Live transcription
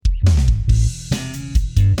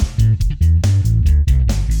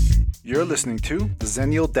You're listening to the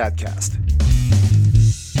Zennial Dadcast.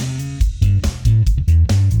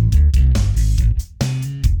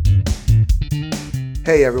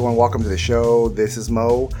 Hey everyone, welcome to the show. This is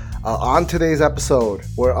Mo. On today's episode,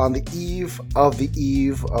 we're on the eve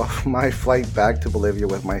of my flight back to Bolivia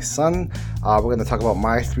with my son. We're going to talk about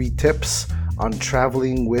my 3 tips on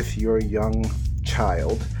traveling with your young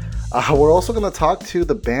child. We're also going to talk to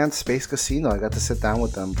the band Space Casino. I got to sit down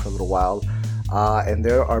with them for a little while. And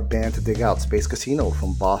they're our band to dig out, Space Casino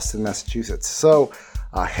from Boston, Massachusetts. So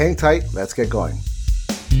hang tight, let's get going.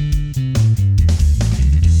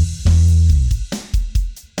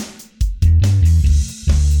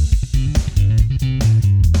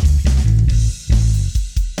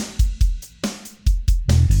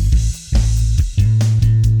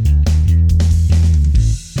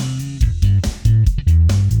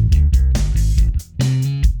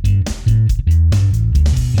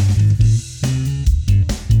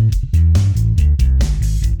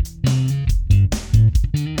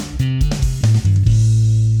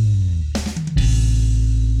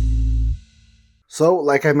 So,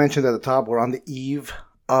 like I mentioned at the top, we're on the eve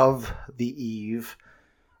of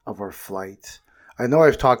our flight. I know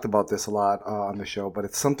I've talked about this a lot on the show, but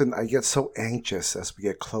it's something I get so anxious as we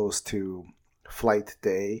get close to flight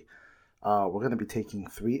day. We're going to be taking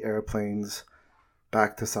 3 airplanes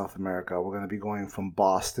back to South America. We're going to be going from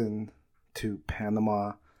Boston to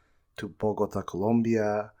Panama to Bogota,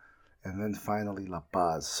 Colombia, and then finally La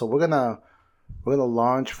Paz. So we're gonna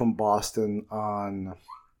launch from Boston on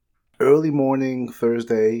early morning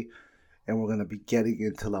Thursday, and we're going to be getting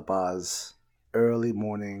into La Paz early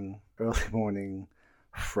morning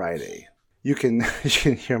Friday. You can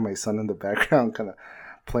hear my son in the background kind of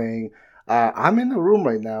playing. I'm in the room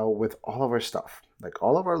right now with all of our stuff, like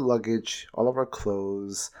all of our luggage, all of our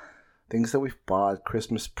clothes, things that we've bought,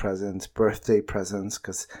 Christmas presents, birthday presents,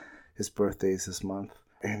 because his birthday is this month.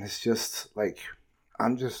 And it's just like,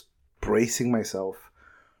 I'm just bracing myself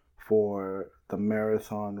for the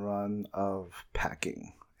marathon run of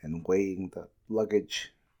packing and weighing the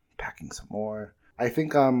luggage, packing some more. I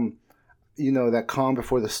think that calm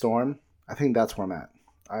before the storm, I think that's where I'm at.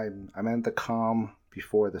 I'm at the calm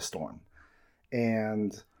before the storm.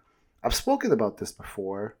 And I've spoken about this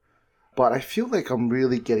before, but I feel like I'm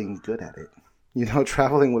really getting good at it.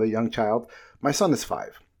 Traveling with a young child. My son is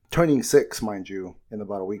 5, turning 6, mind you, in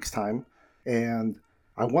about a week's time. And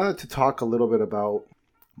I wanted to talk a little bit about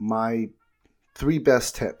my 3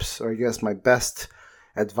 best tips, or I guess my best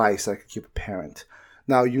advice I could give a parent.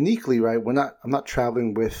 Now, uniquely, right? I'm not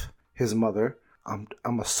traveling with his mother.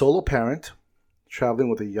 I'm a solo parent traveling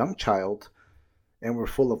with a young child, and we're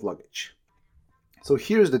full of luggage. So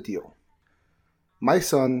here's the deal. My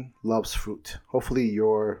son loves fruit. Hopefully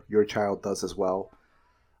your child does as well.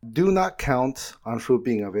 Do not count on fruit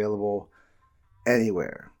being available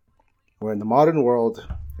anywhere. We're in the modern world,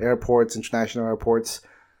 airports, international airports.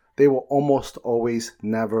 They will almost always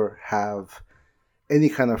never have any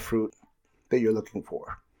kind of fruit that you're looking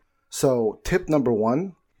for. So tip number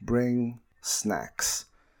 1, bring snacks.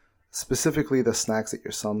 Specifically the snacks that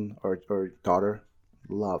your son or daughter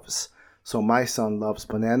loves. So my son loves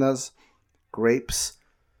bananas, grapes,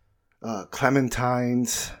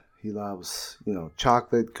 clementines. He loves,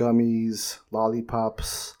 chocolate, gummies,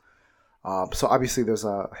 lollipops. So obviously there's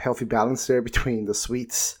a healthy balance there between the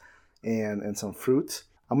sweets and some fruit.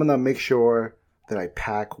 I'm going to make sure that I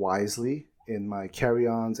pack wisely in my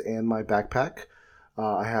carry-ons and my backpack.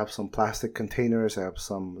 I have some plastic containers. I have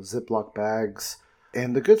some Ziploc bags.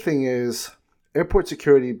 And the good thing is, airport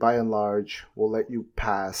security, by and large, will let you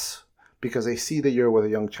pass because they see that you're with a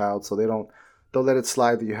young child, so they'll let it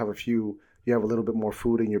slide that you have a little bit more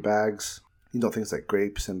food in your bags. Things like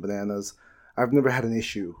grapes and bananas. I've never had an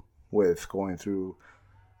issue with going through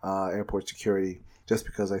airport security just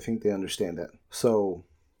because I think they understand that. So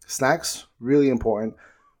snacks, really important.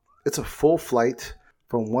 It's a full flight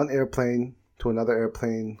from one airplane to another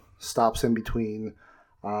airplane, stops in between,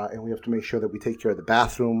 and we have to make sure that we take care of the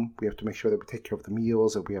bathroom. We have to make sure that we take care of the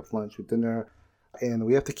meals, that we have lunch or dinner, and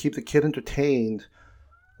we have to keep the kid entertained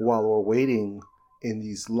while we're waiting in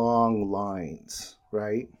these long lines,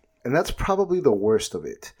 right? And that's probably the worst of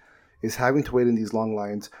it, is having to wait in these long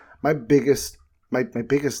lines. My biggest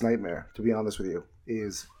nightmare, to be honest with you,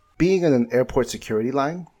 is being in an airport security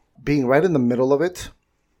line, being right in the middle of it,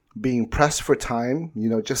 being pressed for time,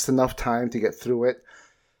 just enough time to get through it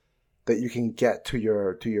that you can get to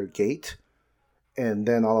your gate. And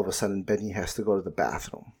then all of a sudden, Benny has to go to the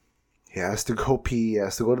bathroom. He has to go pee. He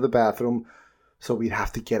has to go to the bathroom. So we'd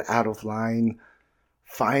have to get out of line,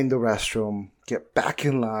 find the restroom, get back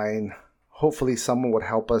in line. Hopefully someone would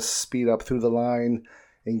help us speed up through the line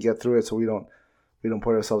and get through it so we don't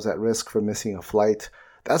put ourselves at risk for missing a flight.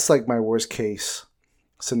 That's like my worst case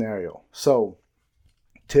scenario. So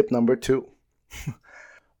tip number 2,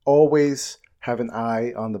 always have an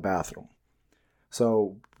eye on the bathroom.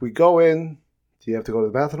 So we go in, do you have to go to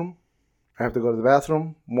the bathroom? I have to go to the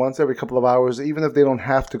bathroom once every couple of hours. Even if they don't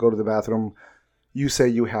have to go to the bathroom, you say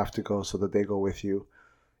you have to go so that they go with you.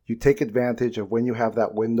 You take advantage of when you have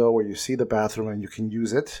that window where you see the bathroom and you can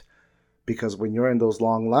use it, because when you're in those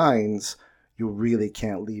long lines, you really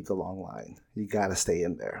can't leave the long line. You got to stay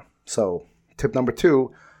in there. So tip number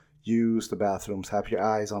 2, use the bathrooms. Have your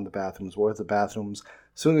eyes on the bathrooms. Where's the bathrooms?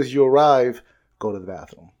 As soon as you arrive, go to the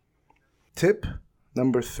bathroom. Tip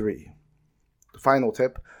number 3, the final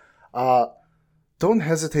tip. Don't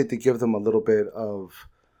hesitate to give them a little bit of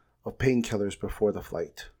painkillers before the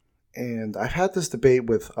flight. And I've had this debate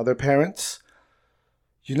with other parents.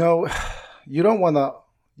 You know, you don't want to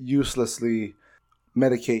uselessly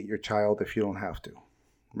medicate your child if you don't have to,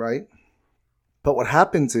 right? But what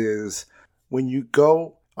happens is when you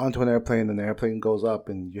go onto an airplane and the airplane goes up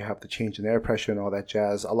and you have to change an air pressure and all that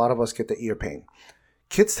jazz, a lot of us get the ear pain.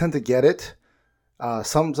 Kids tend to get it.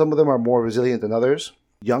 Some of them are more resilient than others.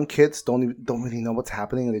 Young kids don't really know what's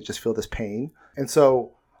happening and they just feel this pain. And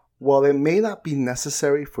so while it may not be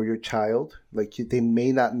necessary for your child, like they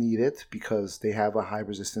may not need it because they have a high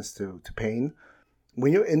resistance to pain,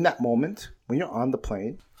 when you're in that moment, when you're on the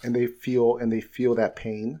plane and they feel that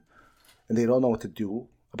pain and they don't know what to do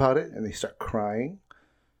about it and they start crying,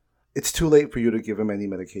 it's too late for you to give them any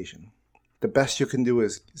medication. The best you can do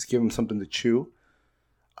is give them something to chew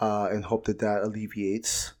and hope that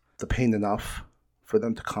alleviates the pain enough for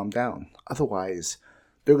them to calm down. Otherwise,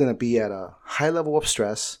 they're going to be at a high level of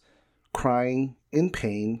stress, crying, in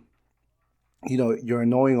pain. You know, you're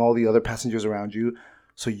annoying all the other passengers around you,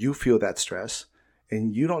 so you feel that stress,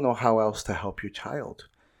 and you don't know how else to help your child.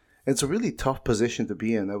 And it's a really tough position to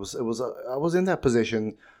be in. I was in that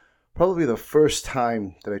position probably the first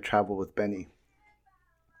time that I traveled with Benny,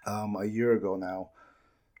 a year ago now,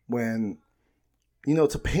 when, you know,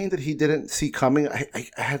 it's a pain that he didn't see coming. I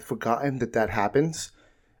had forgotten that happens.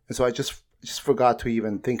 And so I just forgot to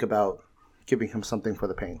even think about giving him something for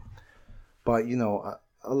the pain. But, you know,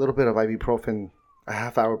 a little bit of ibuprofen a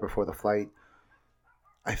half hour before the flight,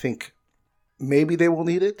 I think maybe they will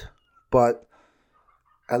need it, but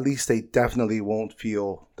at least they definitely won't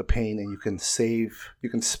feel the pain, and you can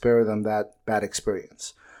spare them that bad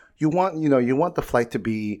experience. You want the flight to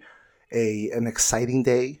be an exciting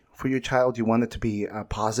day for your child. You want it to be a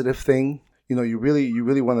positive thing. You know, you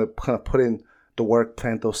really want to kind of put in the work,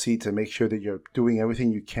 plant those seeds, and make sure that you're doing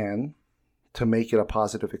everything you can to make it a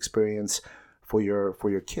positive experience for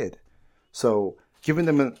your kid. So giving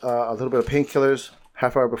them a little bit of painkillers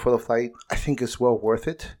half hour before the flight, I think is well worth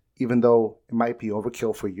it. Even though it might be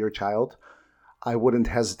overkill for your child, I wouldn't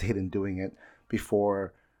hesitate in doing it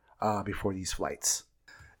before these flights.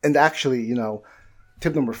 And actually, you know,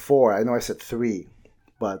 tip number 4, I know I said 3,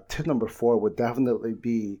 but tip number 4 would definitely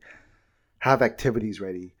be have activities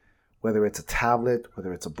ready, whether it's a tablet,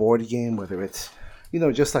 whether it's a board game, whether it's, you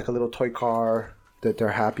know, just like a little toy car that they're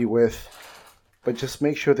happy with. But just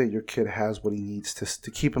make sure that your kid has what he needs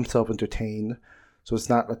to keep himself entertained, so it's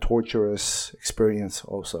not a torturous experience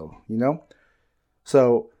also, you know?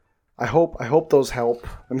 So I hope those help.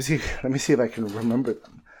 Let me see if I can remember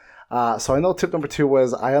them. So I know tip number 2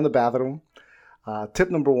 was eye on the bathroom.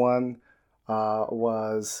 Tip number 1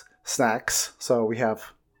 was snacks. So we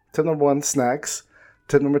have tip number 1, snacks.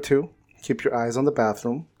 Tip number 2, keep your eyes on the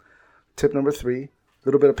bathroom. Tip number 3, a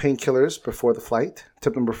little bit of painkillers before the flight.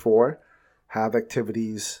 Tip number 4, have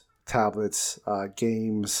activities, tablets,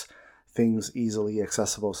 games, things easily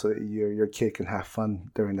accessible so that your kid can have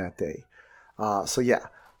fun during that day. So yeah,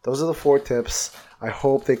 those are the 4 tips. I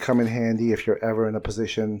hope they come in handy if you're ever in a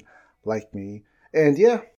position like me. And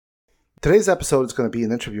yeah, today's episode is going to be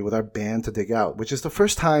an interview with our band To Dig Out, which is the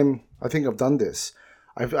first time I think I've done this.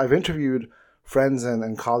 I've interviewed friends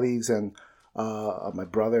and colleagues and my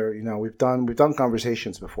brother. You know, we've done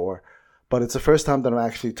conversations before, but it's the first time that I'm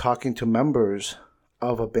actually talking to members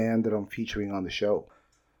of a band that I'm featuring on the show.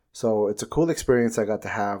 So it's a cool experience I got to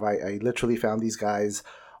have. I literally found these guys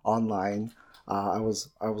online. I was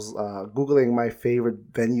Googling my favorite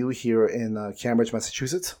venue here in Cambridge,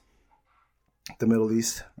 Massachusetts, the Middle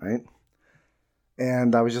East, right?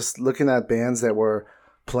 And I was just looking at bands that were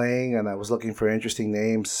playing, and I was looking for interesting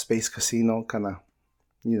names. Space Casino kind of,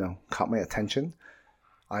 you know, caught my attention.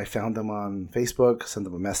 I found them on Facebook, sent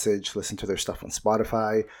them a message, listened to their stuff on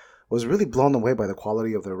Spotify. Was really blown away by the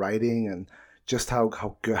quality of their writing and just how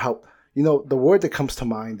good, you know, the word that comes to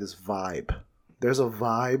mind is vibe. There's a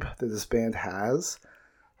vibe that this band has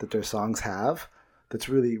that their songs have that's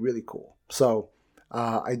really, really cool. So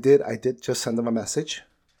I did just send them a message,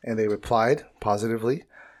 and they replied positively,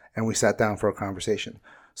 and we sat down for a conversation.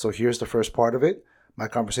 So here's the first part of it, my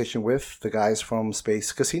conversation with the guys from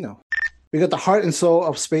Space Casino. We got the heart and soul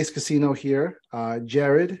of Space Casino here.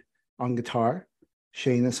 Jared on guitar,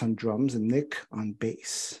 Seamus on drums, and Nick on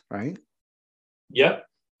bass, right? Yep.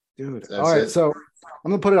 Dude. All right, so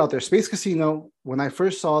I'm gonna put it out there. Space Casino, when I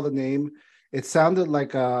first saw the name, it sounded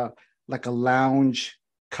like a lounge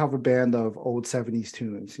cover band of old 70s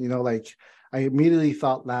tunes. You know, like I immediately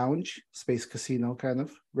thought lounge, Space Casino, kind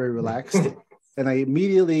of very relaxed. And I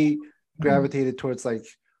immediately gravitated towards like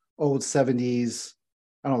old 70s,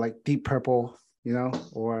 I don't know, like Deep Purple, you know,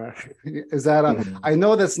 or is that I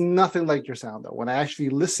know that's nothing like your sound though. When I actually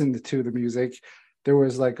listened to the music, there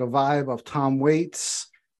was like a vibe of Tom Waits.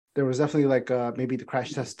 There was definitely like maybe the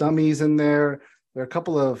Crash Test Dummies in there. There are a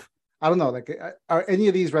couple of, I don't know, like are any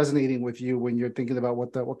of these resonating with you when you're thinking about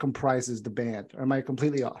what comprises the band? Or am I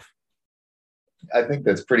completely off? I think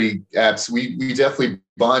that's pretty apt. We definitely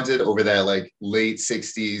bonded over that like late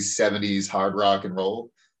 60s, 70s hard rock and roll.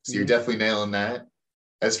 So you're definitely nailing that.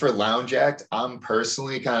 As for Lounge Act, I'm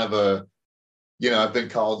personally kind of I've been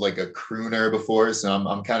called like a crooner before. So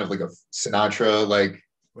I'm kind of like a Sinatra, like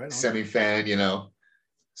semi-fan, you know.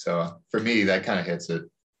 So for me, that kind of hits it.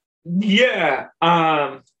 Yeah.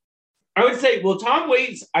 I would say, well, Tom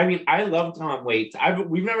Waits, I mean, I love Tom Waits.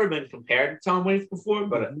 We've never been compared to Tom Waits before,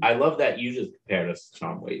 but I love that you just compared us to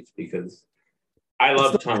Tom Waits because I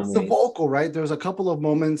love Tom Waits. It's the vocal, right? There's a couple of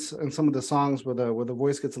moments in some of the songs where the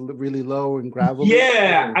voice gets really low and gravelly.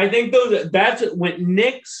 Yeah, I think that's when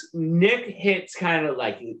Nick hits kind of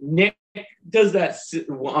like Nick does that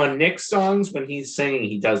on Nick's songs when he's singing.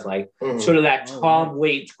 He does like sort of that Tom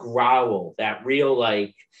Waits growl, that real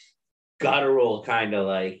like guttural kind of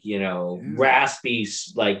like, you know, raspy,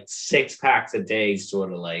 like 6 packs a day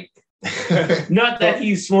sort of like. Not that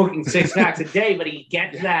he's smoking 6 packs a day, but he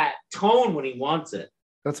gets that tone when he wants it.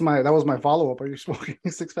 That was my follow-up. Are you smoking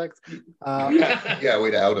 6 packs? Yeah,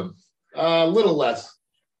 way to out him. A little less.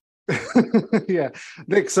 Yeah,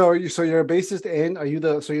 Nick. So you're a bassist, and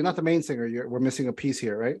you're not the main singer. We're missing a piece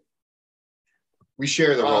here, right? We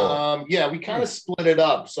share the role. Yeah, we kind of split it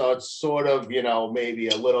up. So it's sort of, you know, maybe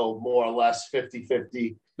a little more or less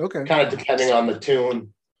 50-50. Okay. Kind of depending on the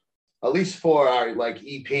tune. At least for our like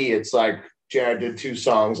EP, it's like Jared did 2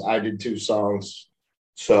 songs, I did 2 songs.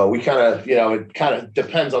 So we kind of, you know, it kind of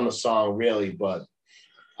depends on the song really, but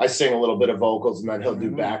I sing a little bit of vocals and then he'll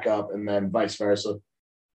do backup and then vice versa.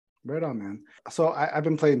 Right on, man. So I've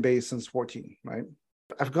been playing bass since 14, right?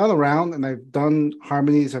 I've gone around and I've done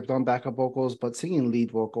harmonies, I've done backup vocals, but singing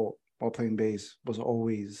lead vocal while playing bass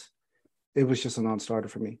it was just a non-starter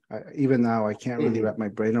for me. Even now, I can't really wrap my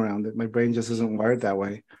brain around it. My brain just isn't wired that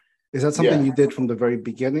way. Is that something you did from the very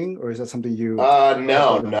beginning, or is that something you...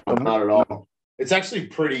 No, not at all. It's actually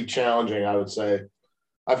pretty challenging, I would say.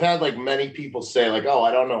 I've had like many people say like, oh,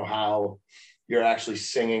 I don't know how you're actually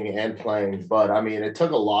singing and playing, but I mean, it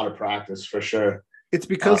took a lot of practice for sure. It's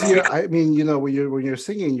because when you're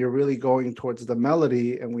singing, you're really going towards the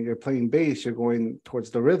melody, and when you're playing bass, you're going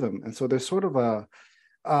towards the rhythm. And so there's sort of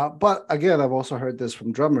but again, I've also heard this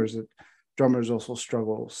from drummers, that drummers also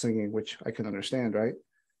struggle singing, which I can understand, right?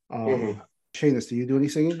 Seamus, do you do any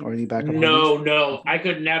singing or any backup? No, I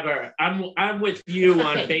could never. I'm with you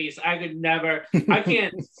on bass. I could never. I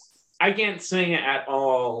can't sing at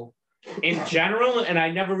all in general, and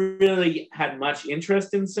I never really had much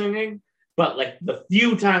interest in singing. But like the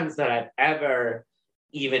few times that I've ever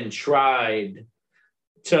even tried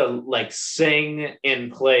to like sing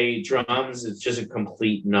and play drums, it's just a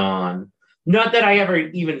complete non. Not that I ever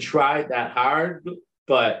even tried that hard,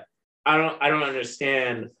 but I don't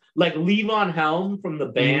understand. Like Levon Helm from the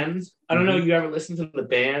band. I don't know. You ever listened to the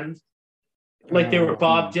band? Like they were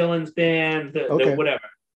Bob Dylan's band, the whatever.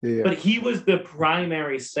 Yeah. But he was the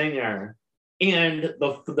primary singer and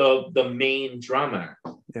the main drummer.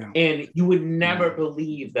 Yeah. And you would never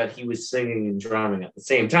believe that he was singing and drumming at the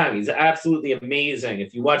same time. He's absolutely amazing.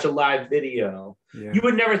 If you watch a live video, you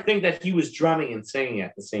would never think that he was drumming and singing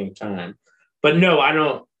at the same time. But no, I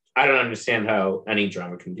don't understand how any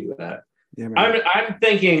drummer can do that. Yeah, I'm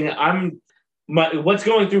thinking what's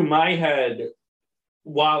going through my head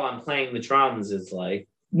while I'm playing the drums is like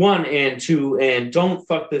 1 and 2 and don't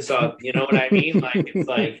fuck this up. You know what I mean? Like it's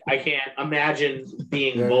like I can't imagine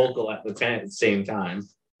being vocal at the same time.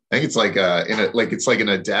 I think it's like it's like an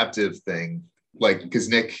adaptive thing. Like because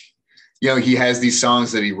Nick, you know, he has these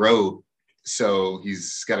songs that he wrote, so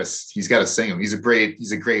he's got to sing them. He's a great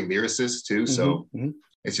lyricist too. So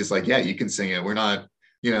it's just like you can sing it. We're not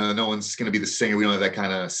no one's going to be the singer. We don't have that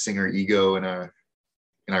kind of singer ego in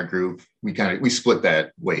our group. We split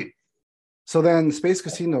that weight. So then Space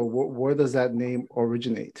Casino, where does that name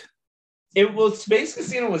originate? Space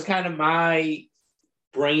Casino was kind of my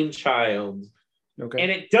brainchild. Okay.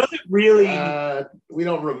 And it doesn't really. We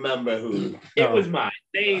don't remember who. It was mine.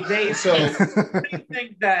 They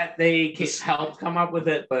think that they helped come up with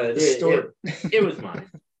it, but it was mine.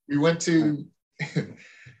 We went to.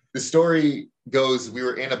 The story goes, we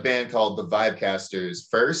were in a band called the Vibecasters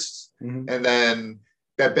first, and then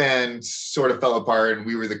that band sort of fell apart, and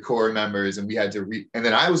we were the core members, and we had to and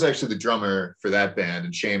then I was actually the drummer for that band,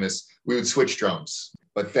 and Seamus, we would switch drums,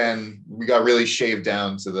 but then we got really shaved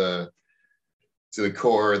down to the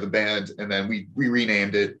core of the band, and then we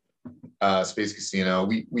renamed it Space Casino.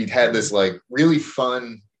 We'd had this like really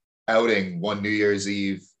fun outing one New Year's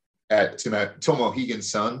Eve at Tomohegan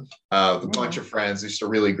Sun with a bunch of friends. It's just a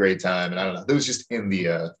really great time, and I don't know, it was just in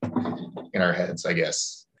our heads, I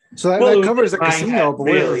guess. So that covers the casino, but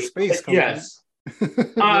where's the space coming? Yes.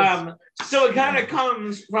 So it kind of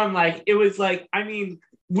comes from like, it was like, I mean,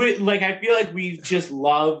 I feel like we just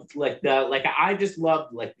loved I just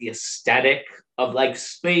loved like the aesthetic of like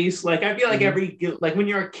space. Like I feel like when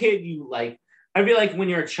you're a kid, I feel like when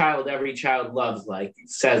you're a child, every child loves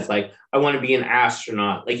says I want to be an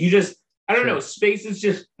astronaut. Like I don't know, space is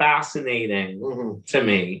just fascinating to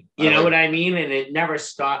me. You know what I mean? And it never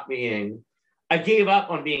stopped being. I gave up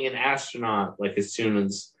on being an astronaut as soon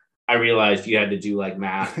as I realized you had to do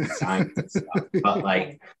math and science and stuff. But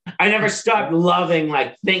I never stopped loving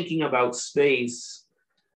thinking about space.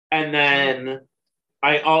 And then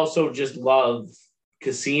I also just love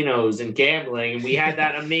casinos and gambling. And we had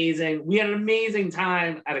an amazing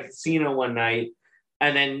time at a casino one night.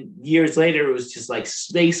 And then years later, it was just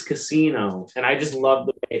Space Casino. And I just loved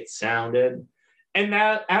the way it sounded. And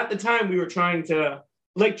that at the time we were trying to,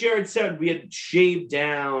 like Jared said, we had shaved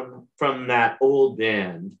down from that old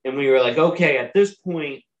band. And we were okay, at this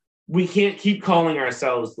point, we can't keep calling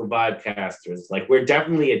ourselves the Vibecasters. We're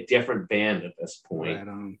definitely a different band at this point. Right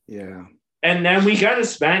on. Yeah. And then we kind of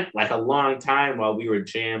spent a long time while we were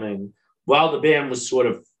jamming, while the band was sort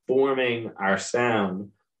of forming our sound.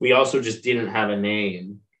 We also just didn't have a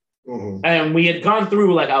name. And we had gone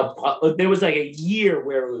through there was a year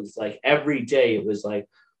where it was every day it was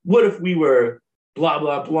what if we were blah,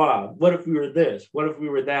 blah, blah? What if we were this? What if we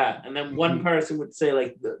were that? And then one person would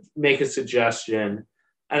say make a suggestion.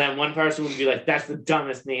 And then one person would be that's the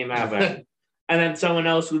dumbest name ever. And then someone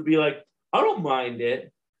else would be I don't mind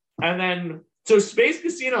it. And then, so Space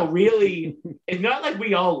Casino really, it's not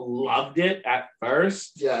we all loved it at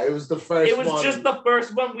first. Yeah, it was the first one. It was just the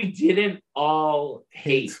first one we didn't all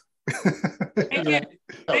hate. I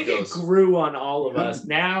think it grew on all of us.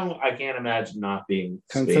 Now I can't imagine not being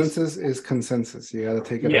consensus is consensus. You got to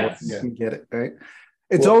take it out and get it right.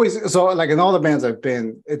 It's always so in all the bands I've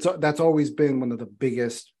been. That's always been one of the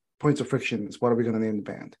biggest points of friction. Is what are we going to name the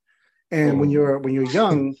band? And when you're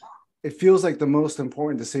young, it feels like the most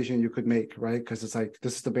important decision you could make, right? Because it's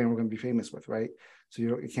this is the band we're going to be famous with, right? So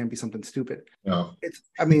it can't be something stupid. No.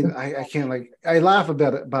 I can't I laugh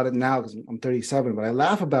about it now because I'm 37, but I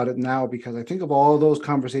laugh about it now because I think of all those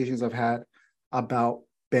conversations I've had about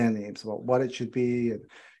band names, about what it should be.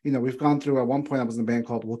 And, we've gone through, at one point I was in a band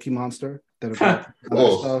called Wookie Monster that about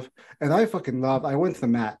other stuff. And I went to the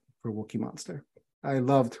mat for Wookie Monster. I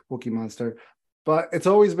loved Wookie Monster. But it's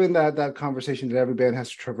always been that conversation that every band has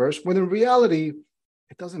to traverse, when in reality,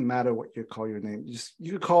 it doesn't matter what you call your name.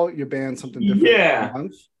 You could call your band something different. Yeah.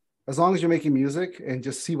 As long as you're making music and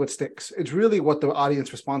just see what sticks. It's really what the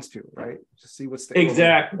audience responds to, right? Just see what sticks.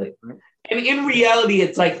 Exactly. Right? And in reality,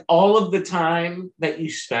 it's all of the time that you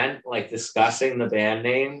spent discussing the band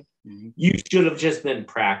name, you should have just been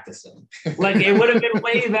practicing. It would have been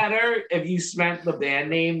way better if you spent the band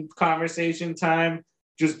name conversation time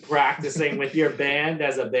just practicing with your band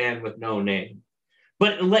as a band with no name.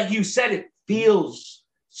 But like you said, it feels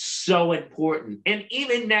so important. And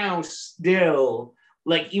even now, still,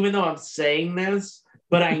 even though I'm saying this,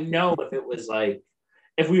 but I know if it was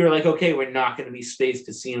if we were okay, we're not going to be Space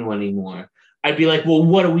Casino anymore, I'd be well,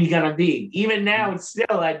 what are we going to be? Even now, it's still,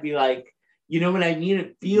 I'd be you know what I mean?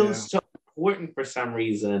 It feels so important for some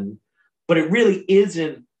reason, but it really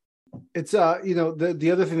isn't. It's, the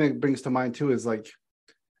other thing that brings to mind too is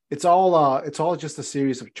it's all just a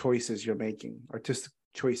series of choices you're making, artistic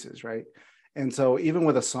choices, right? And so even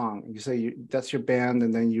with a song, you say that's your band,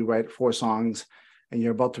 and then you write 4 songs and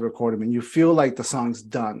you're about to record them and you feel like the song's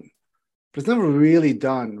done, but it's never really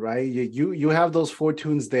done, right? You have those 4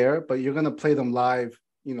 tunes there, but you're going to play them live,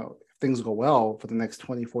 if things go well, for the next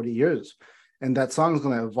 20, 40 years. And that song is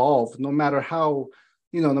going to evolve no matter how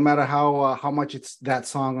no matter how much it's that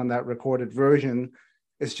song on that recorded version,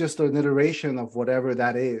 it's just an iteration of whatever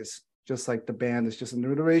that is. Just like the band is just an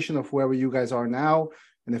iteration of wherever you guys are now.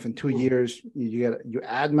 And if in 2 years you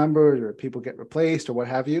add members or people get replaced or what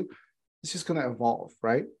have you, it's just going to evolve,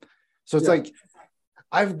 right? So it's like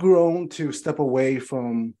I've grown to step away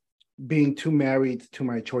from being too married to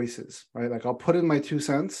my choices, right? Like I'll put in my 2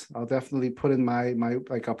 cents. I'll definitely put in my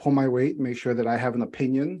like I'll pull my weight, make sure that I have an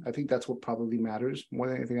opinion. I think that's what probably matters more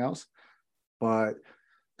than anything else. But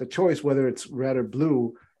the choice, whether it's red or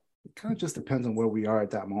blue, it kind of just depends on where we are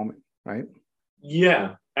at that moment, right?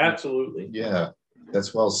 Yeah, absolutely. Yeah,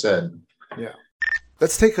 that's well said. Yeah.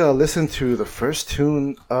 Let's take a listen to the first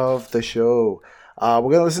tune of the show.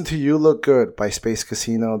 We're gonna listen to "You Look Good" by Space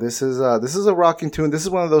Casino. This is a rocking tune. This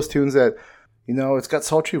is one of those tunes that, it's got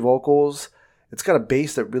sultry vocals. It's got a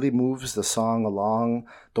bass that really moves the song along.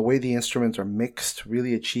 The way the instruments are mixed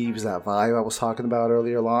really achieves that vibe I was talking about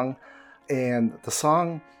earlier along. And the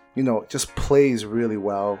song, just plays really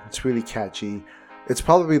well. It's really catchy. It's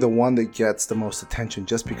probably the one that gets the most attention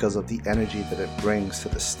just because of the energy that it brings to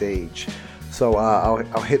the stage. So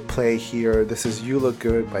I'll hit play here. This is "You Look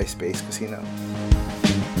Good" by Space Casino.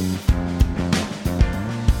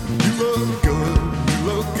 You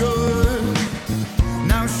look good.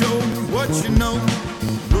 Now show me what you know.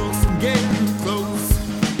 Looks I'm getting close.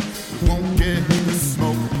 Won't get the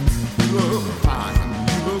smoke. You look fine.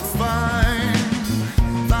 You look fine.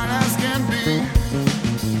 Fine as can be.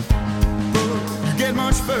 But you get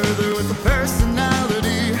much further with the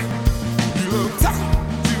personality. You look tight.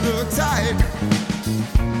 You look tight.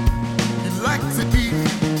 You like to eat.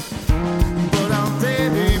 But I'll say,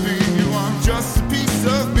 baby, you are just a piece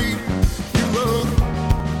of meat. You look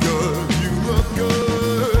good, you look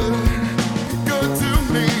good, good to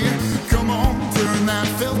me. Come on, turn that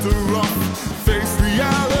filter off, face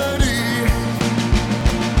reality.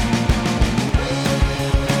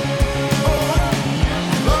 Oh, you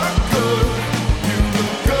look good, you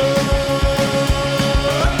look good,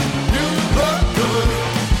 you look good,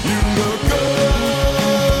 you look good, you look good,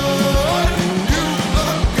 you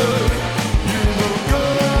look good, you look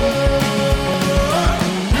good.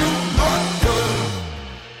 You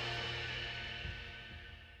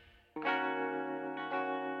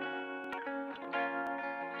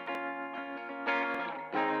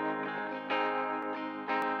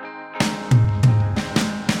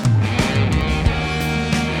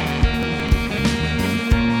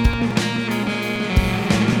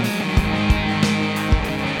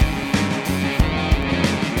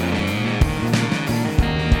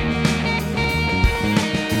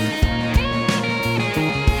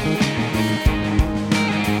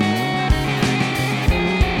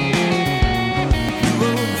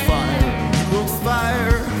look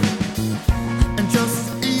fire, and just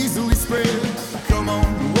easily spread. Come on,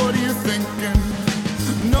 what are you thinking?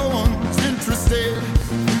 No one's interested.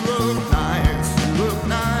 You look nice, you look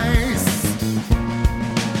nice.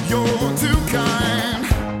 You're too kind.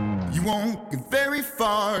 You won't get very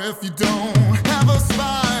far if you don't have a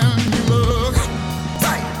spine. You look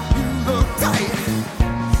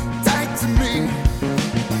tight to me.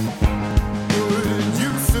 Would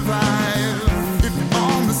you survive if you're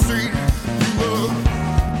on the street?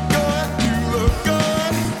 You look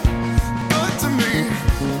good, good to me.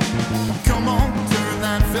 Come on, turn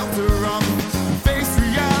that filter off and face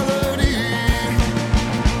reality.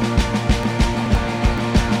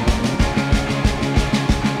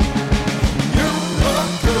 You look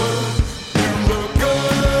good, you look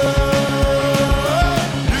good,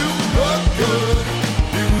 you look good,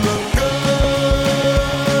 you look good, you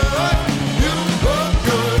look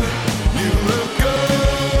good, you look good, you look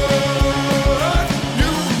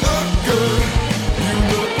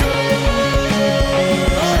good, you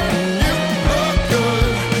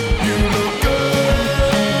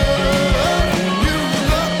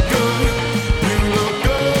look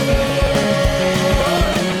good, you look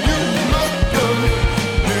good, you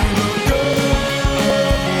look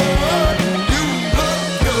good, you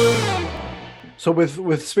look good. So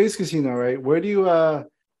with Space Casino, right? Where do you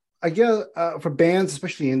I guess for bands,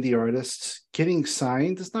 especially indie artists, getting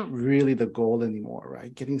signed is not really the goal anymore,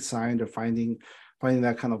 right? Getting signed or finding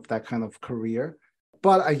that kind of career.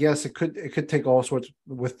 But I guess it could take all sorts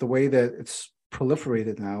with the way that it's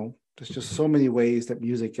proliferated now. There's just so many ways that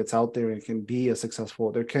music gets out there and can be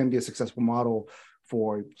there can be a successful model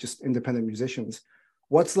for just independent musicians.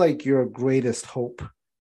 What's like your greatest hope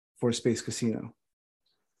for Space Casino?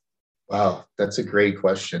 Wow, that's a great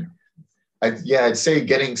question. I'd say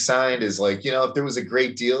getting signed is like, if there was a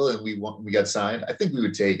great deal and we got signed, I think we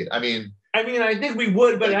would take it. I mean, I mean, I think we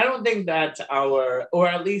would, but I don't think that's or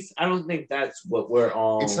at least I don't think that's what we're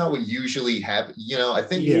all. It's not what usually happens. You know, I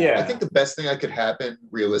think Yeah. I think the best thing that could happen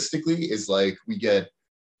realistically is like we get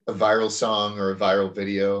a viral song or a viral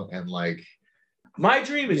video and like My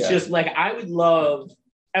dream is just like I would love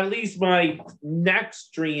at least my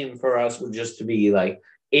next dream for us would just to be like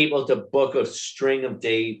able to book a string of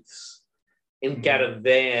dates and get a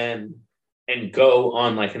van and go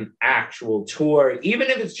on like an actual tour, even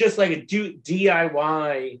if it's just like a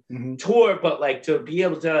DIY tour, but like to be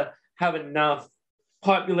able to have enough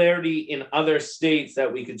popularity in other states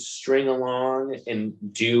that we could string along and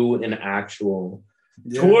do an actual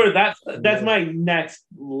tour. That's my next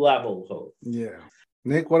level hope. Yeah.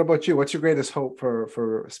 Nick, what about you? What's your greatest hope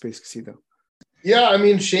for Space Casino? Yeah, I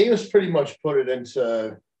mean, Seamus pretty much put it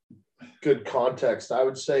into good context. I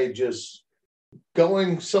would say just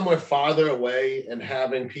going somewhere farther away and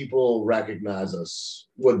having people recognize us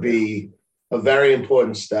would be a very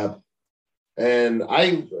important step. And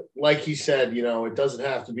I, like he said, you know, it doesn't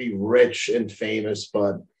have to be rich and famous,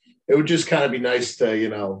 but it would just kind of be nice to, you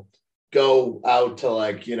know, go out to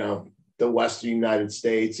like, you know, the Western United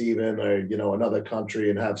States even, or, you know, another country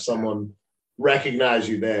and have someone recognize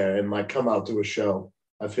you there and like come out to a show.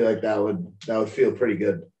 I feel like that would feel pretty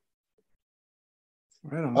good.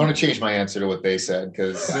 I want to change my answer to what they said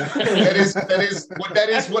because that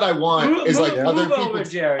is what I want. Is like other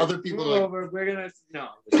people. We're gonna no.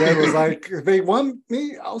 Jared was like, if they want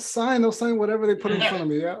me, I'll sign whatever they put in front of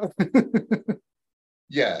me. Yeah.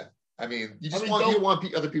 Yeah. I mean, you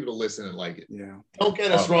want other people to listen and like it. Yeah. Don't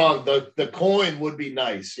get us wrong. The coin would be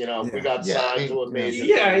nice, you know. If we got signed to a major.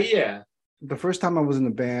 Yeah. The first time I was in the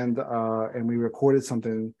band and we recorded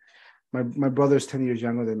something, my brother's 10 years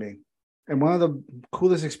younger than me. And one of the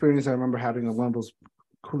coolest experiences I remember having, and one of those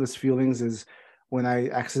coolest feelings, is when I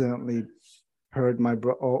accidentally overheard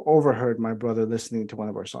my brother listening to one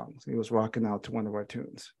of our songs. He was rocking out to one of our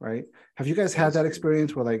tunes, right? Have you guys had that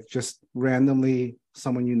experience where like just randomly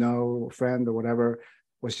someone you know, a friend or whatever,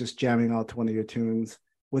 was just jamming out to one of your tunes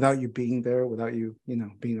without you being there, without you, you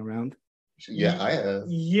know, being around? Yeah, I have.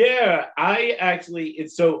 Yeah, I actually,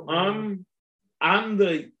 I'm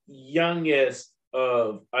the youngest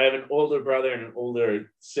I have an older brother and an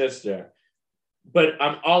older sister, but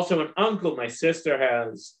I'm also an uncle. My sister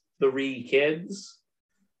has 3 kids.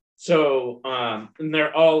 So, and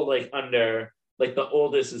they're all like under, like the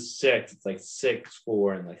oldest is 6, it's like 6,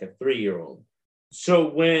 4, and like a 3-year-old. So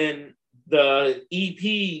when the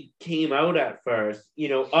EP came out at first, you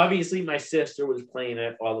know, obviously my sister was playing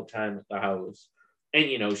it all the time at the house. And,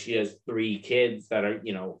 you know, she has 3 kids that are,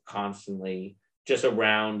 you know, constantly just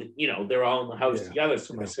around, you know, they're all in the house together.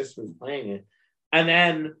 So my sister was playing it. And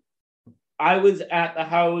then I was at the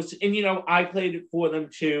house and, you know, I played it for them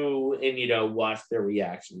too. And, you know, watched their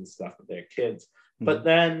reaction and stuff with their kids. But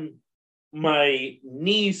then my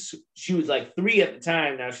niece, she was like 3 at the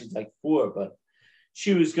time. Now she's like 4, but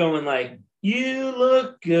she was going like, you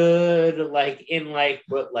look good. Like in like,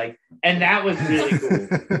 but like, and that was really cool.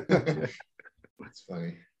 That's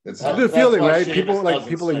funny. That's a good feeling, right?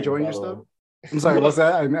 People enjoying your stuff. I'm sorry, what's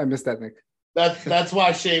that? I missed that, Nick. That's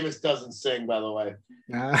why Seamus doesn't sing, by the way.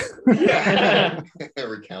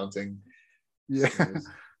 Recounting. Yeah.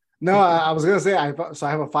 No, I was gonna say I have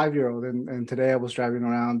a 5-year-old, and today I was driving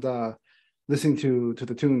around listening to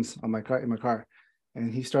the tunes on my car in my car,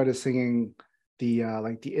 and he started singing the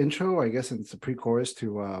like the intro. I guess it's a pre-chorus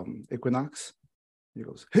to Equinox. He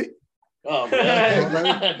goes, "Hey." Oh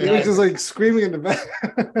man. He was just like screaming in the back.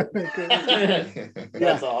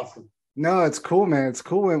 That's awesome. No, it's cool, man. It's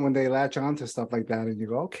cool when they latch on to stuff like that and you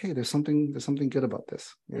go, okay, there's something good about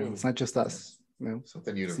this. You know, it's not just us. You know,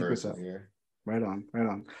 something universal here. Right on.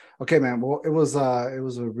 Okay, man. Well, it was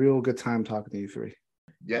a real good time talking to you 3.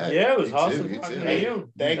 Yeah, it was awesome talking to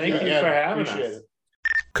you. Thank you for having us.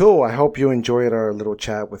 Cool. I hope you enjoyed our little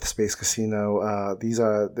chat with Space Casino.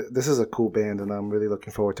 This is a cool band, and I'm really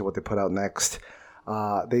looking forward to what they put out next.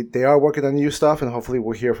 They are working on new stuff, and hopefully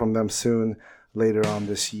we'll hear from them soon. Later on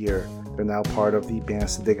this year. They're now part of the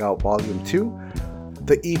Bands to Dig Out Volume 2.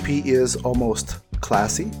 The EP is Almost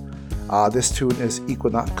Classy. This tune is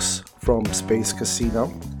Equinox from Space Casino.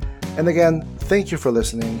 And again, thank you for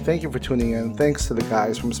listening. Thank you for tuning in. Thanks to the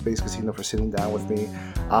guys from Space Casino for sitting down with me.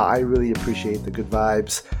 I really appreciate the good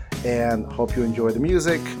vibes and hope you enjoy the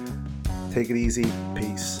music. Take it easy.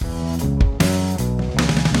 Peace.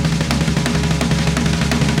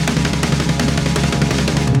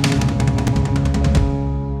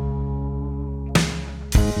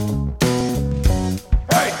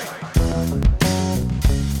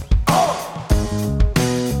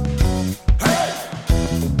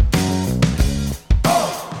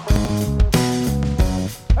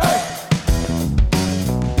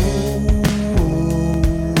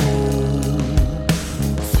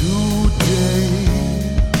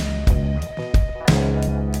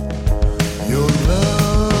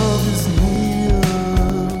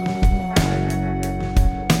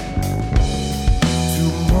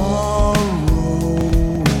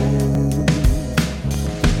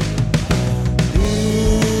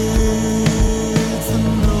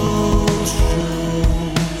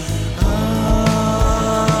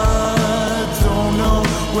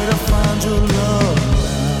 where to find your love now.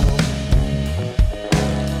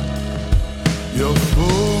 Your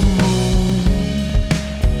full moon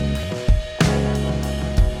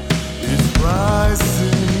is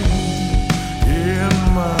rising in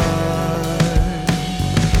mine.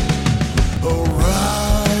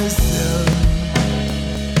 Horizon,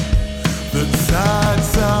 the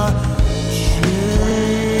tides are changing,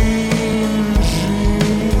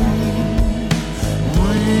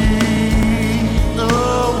 rearranging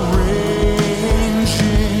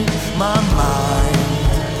my mind,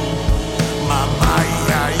 my mind.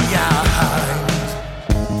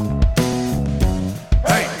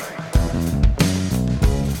 Hey,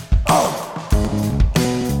 oh,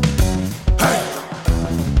 hey,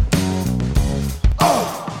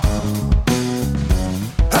 oh,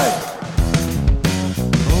 hey.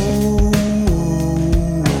 Oh,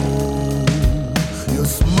 your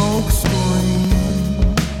smoke screen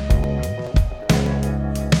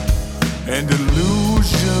and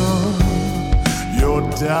illusion, your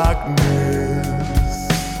darkness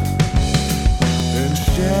and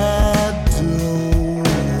shadow.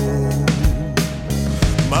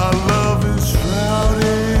 My love is shrouded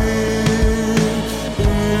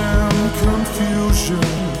in confusion.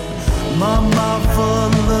 My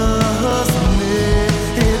marvelous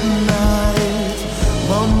midnight.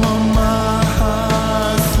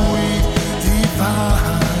 My sweet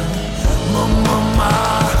divine. My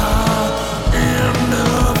in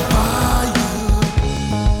the fire.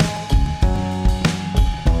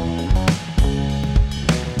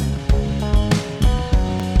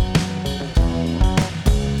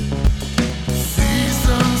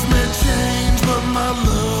 Seasons may change, but my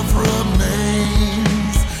love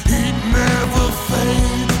remains. It never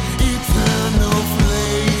fades, eternal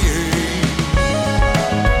flame.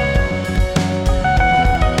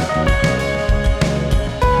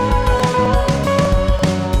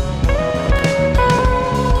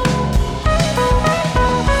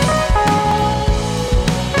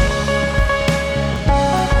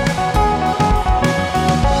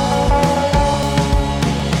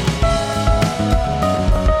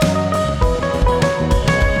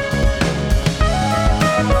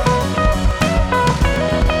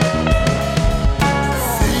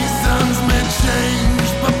 Seasons may change,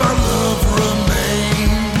 but my love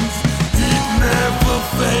remains. It never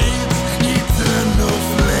fades, eternal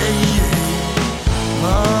flame.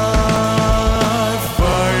 My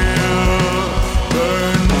fire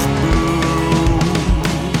burns blue.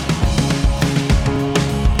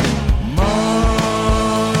 My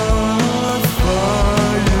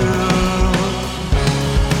fire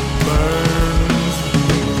burns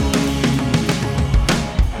blue.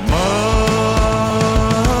 My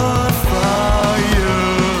fire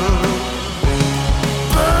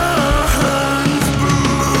burns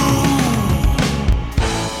blue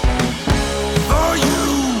for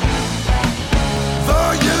you, for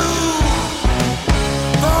you,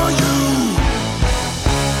 for you.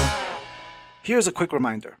 Here's a quick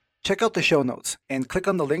reminder. Check out the show notes and click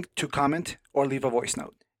on the link to comment or leave a voice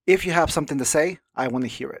note. If you have something to say, I want to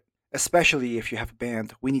hear it, especially if you have a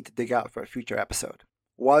band we need to dig out for a future episode.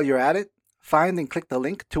 While you're at it, find and click the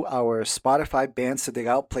link to our Spotify Bands to Dig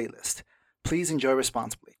Out playlist. Please enjoy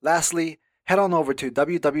responsibly. Lastly, head on over to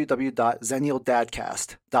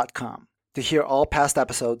www.zennialdadcast.com to hear all past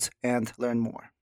episodes and learn more.